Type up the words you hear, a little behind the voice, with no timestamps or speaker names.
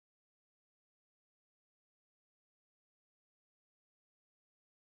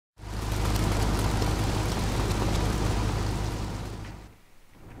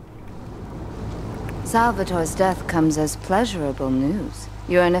Salvatore's death comes as pleasurable news.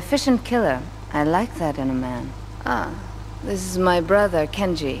 You're an efficient killer. I like that in a man. Ah, this is my brother,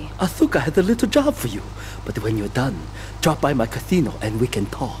 Kenji. Asuka has a little job for you. But when you're done, drop by my casino and we can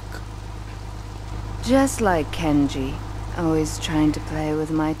talk. Just like Kenji. Always trying to play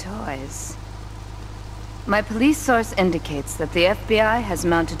with my toys. My police source indicates that the FBI has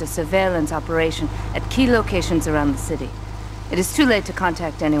mounted a surveillance operation at key locations around the city. It is too late to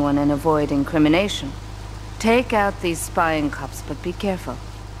contact anyone and avoid incrimination. Take out these spying cops, but be careful.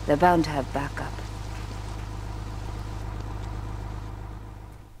 They're bound to have backup.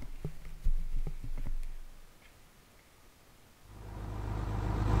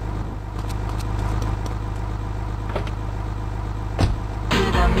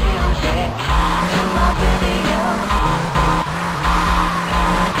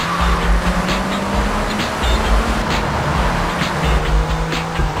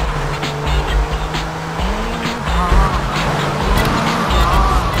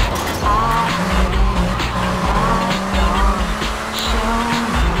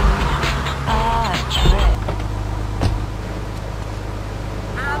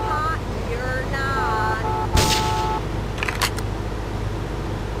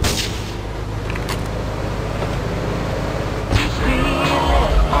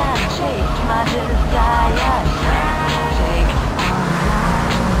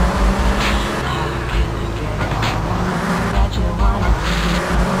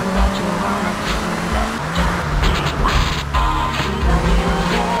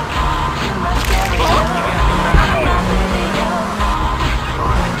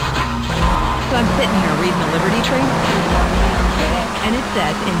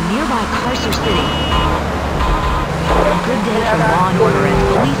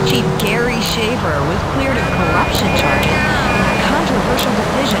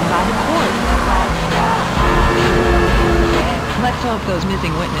 Those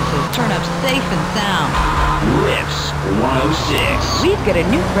missing witnesses turn up safe and sound. Rips 106. We've got a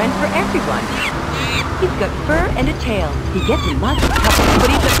new friend for everyone. He's got fur and a tail. He gets in lots of trouble,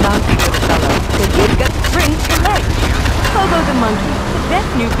 but he's a monkey for the fellow, because he's got springs for legs. Pogo's a monkey, the best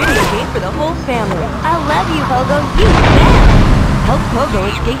new video game for the whole family. I love you, Pogo. You the best. Help Pogo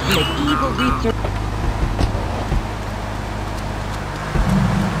escape from the evil research.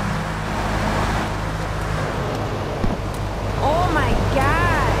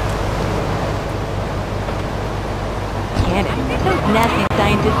 Those nasty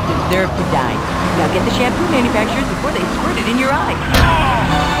scientists deserve to die. Now get the shampoo manufacturers before they squirt it in your eye.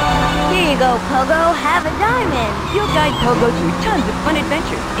 Here you go, Pogo. Have a diamond. You'll guide Pogo through tons of fun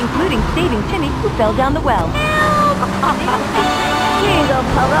adventures, including saving Timmy, who fell down the well. Here you go,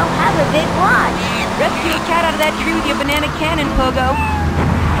 Pogo. Have a big watch. Rescue a cat out of that tree with your banana cannon, Pogo.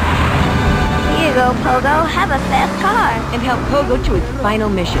 Here you go, Pogo. Have a fast car. And help Pogo to his final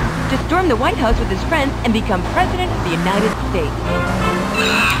mission, to storm the White House with his friends and become President of the United States.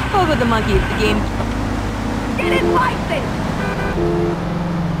 Pogo the monkey is the game's... Get his license!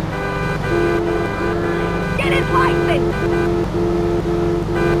 Get his license!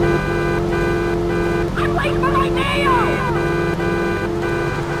 I'm late for my nail!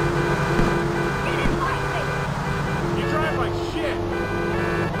 Get his license! You drive like shit.